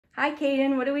Hi,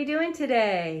 Kaden. What are we doing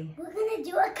today? We're going to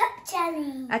do a cup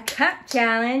challenge. A cup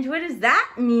challenge? What does that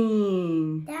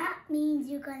mean? That means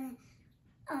you're going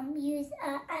to use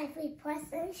i3 Plus.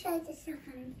 Let me show you the stuff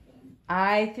on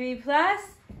i3 Plus?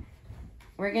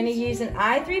 We're going to use an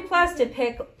i3 Plus to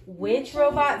pick which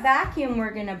robot vacuum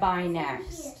we're going to buy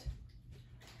next.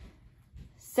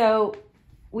 So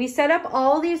we set up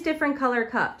all these different color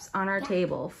cups on our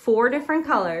table, 4 different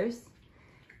colors,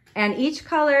 and each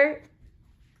color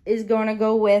is going to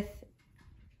go with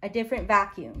a different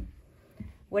vacuum.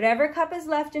 Whatever cup is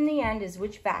left in the end is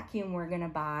which vacuum we're going to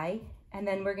buy, and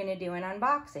then we're going to do an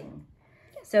unboxing.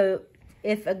 So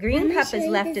if a green cup is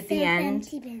left at the end,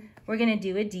 we're going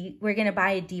to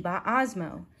buy a D-Bot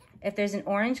Osmo. If there's an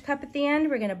orange cup at the end,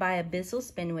 we're going to buy a Bissell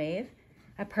Spinwave.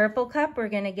 A purple cup, we're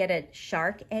going to get a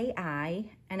Shark AI,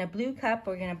 and a blue cup,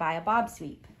 we're going to buy a Bob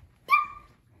Sweep.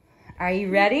 Are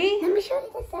you ready? Let me show you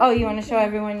the Oh, you want to show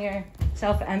everyone your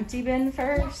self-empty bin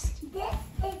first?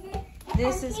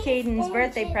 This is Caden's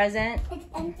birthday present. It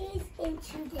empties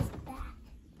into this bag.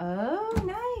 Oh,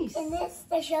 nice. And this,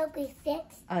 the shark we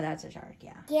fixed. Oh, that's a shark,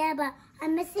 yeah. Yeah, but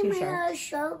I'm missing 2 my sharks. little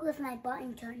shark with my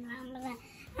button turned around.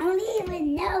 I don't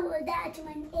even know where that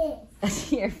one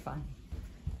is. You're fun.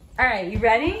 All right, you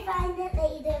ready? I'll find it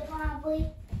later, probably.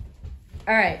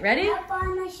 All right, ready? I'll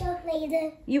find my shark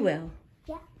later. You will.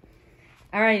 Yeah.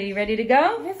 All right, are you ready to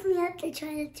go? Lift me up to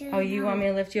try to turn it on. Oh, you want me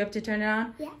to lift you up to turn it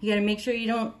on? Yeah. You gotta make sure you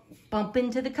don't bump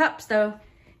into the cups, though.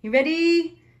 You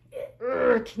ready?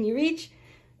 Can you reach?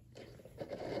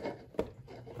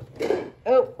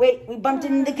 Oh, wait, we bumped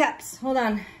into the cups. Hold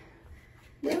on.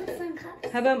 Move some cups.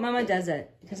 How about Mama does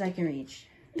it? Because I can reach.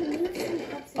 Move some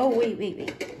cups. Oh, wait.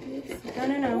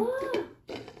 No. Whoa.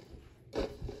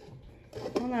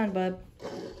 Hold on, bub.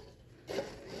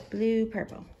 Blue,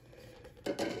 purple.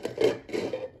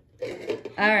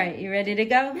 All right, you ready to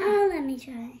go? Now let me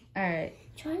try. All right.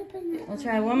 Try to put it We'll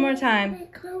try one more time. a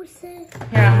bit closer. Here,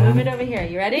 I'll move it over here.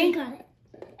 You I ready? got it.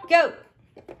 Go.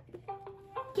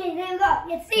 Okay, there we go.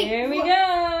 Let's see. Here we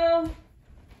go.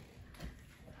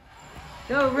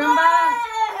 Go, Roomba.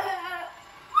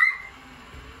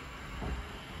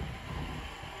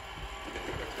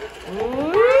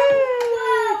 Ooh,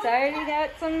 it's already got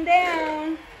some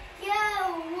down.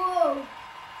 Whoa.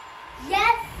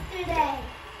 Yesterday.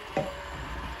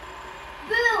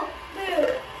 Boo.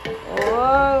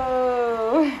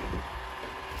 Whoa.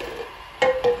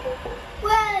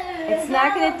 Whoa. It's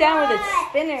knocking it down with its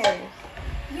spinners.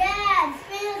 Yeah, the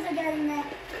spinners are getting there.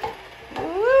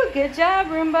 Ooh, good job,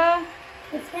 Roomba.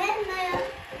 It's getting there.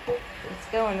 It's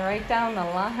going right down the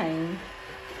line.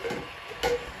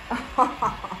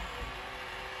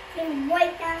 Getting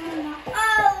right down the line.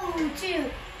 Oh, 2,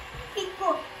 3,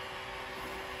 4.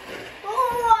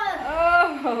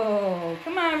 Oh,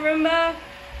 come on, Roomba.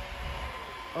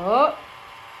 Oh.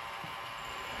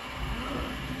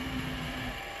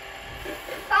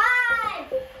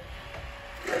 5,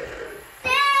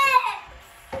 6,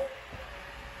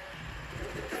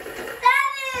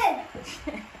 7,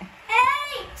 8,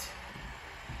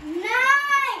 9,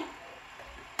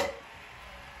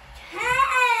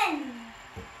 10,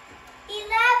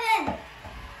 11.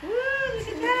 Woo, look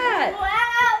at that.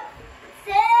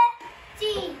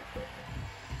 13,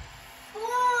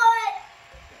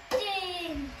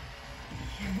 14.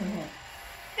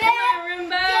 Come on,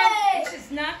 Roomba. It's just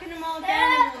knocking them all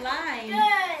down in the line.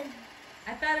 Good.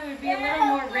 I thought it would be a little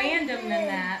more random than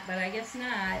that, but I guess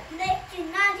not. Next to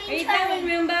 19, Where you going,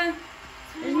 Roomba?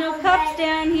 There's no cups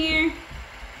down here.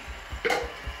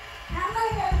 How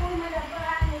much is Roomba to put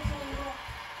on the table?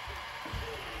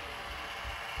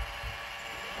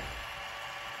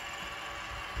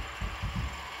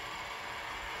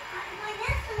 My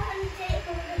next one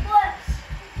table the books.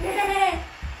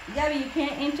 Yeah, but you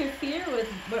can't interfere with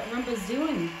what Roomba's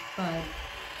doing, bud.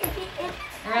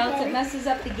 Or else it messes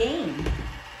up the game.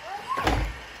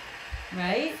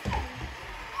 Right?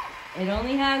 It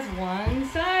only has one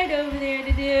side over there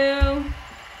to do.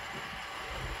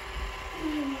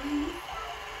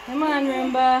 Come on,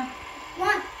 Roomba.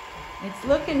 1, It's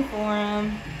looking for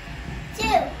him. 2,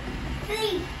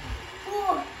 3,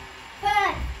 4,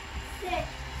 5, 6,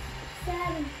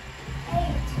 7,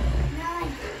 8,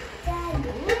 9, 10,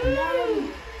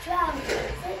 11, 12,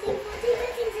 13, 14,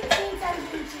 15, 16,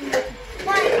 17, 18.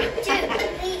 1, 2,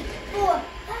 3, 4,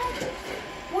 5.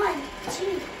 1,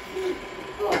 2, 3,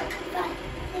 4, 5,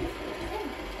 6, 7,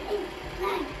 8,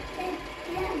 9, 10,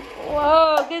 11.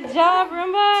 Whoa, good job,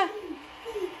 Roomba.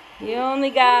 You only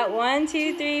got 1,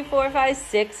 2, 3, 4, 5,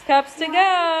 6 cups to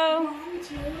go. 1, 2,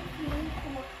 3, 4,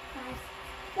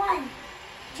 5. 1,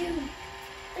 2,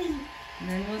 3, And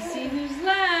then we'll see who's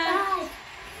left. 5,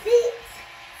 6,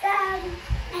 7,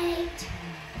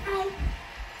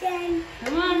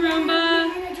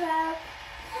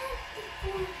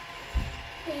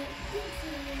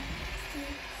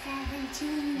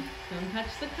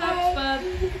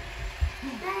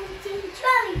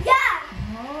 Yeah.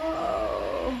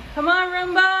 Oh. Come on,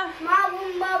 Roomba. Come on,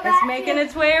 Roomba. It's making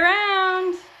its way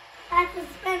around. I have to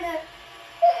spin it.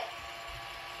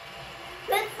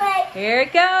 This way. Here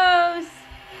it goes.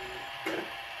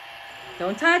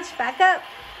 Don't touch. Back up.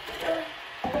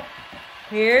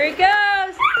 Here it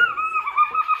goes.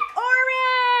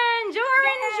 Orange!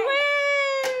 Orange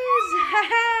wins!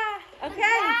 Okay.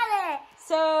 Got it.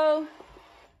 So,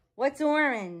 what's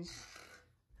orange?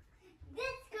 This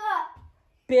cup.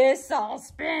 Bissell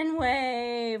Spin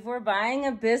Wave. We're buying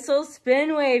a Bissell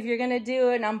Spin Wave. You're going to do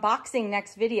an unboxing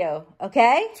next video,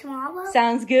 okay? Tomorrow.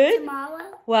 Sounds good?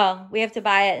 Tomorrow. Well, we have to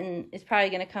buy it, and it's probably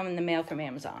going to come in the mail from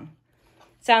Amazon.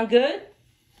 Sound good?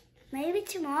 Maybe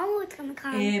tomorrow it's gonna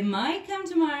come. It might come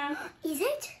tomorrow. Is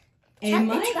it? It Check the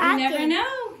might. You tracking. never know.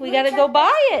 We We'll got to check go the-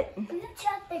 buy it. I'm gonna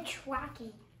check the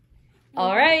tracking.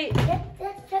 All right.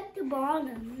 Let's check the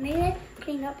bottom. Maybe let's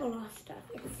clean up a lot of stuff.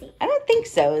 Let's see. I don't think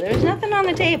so. There's nothing on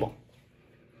the table.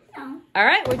 No. All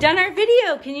right, we're done our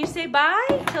video. Can you say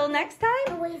bye till next Oh,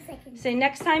 time? wait a second. Say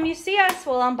next time you see us,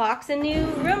 we'll unbox a new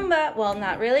Roomba. Well,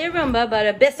 not really a Roomba, but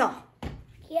a Bissell.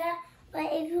 Yeah, but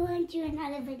if you want to do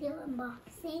another video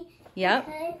unboxing, Yep.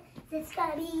 because it's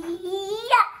gonna be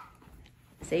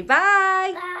Say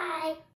bye. bye.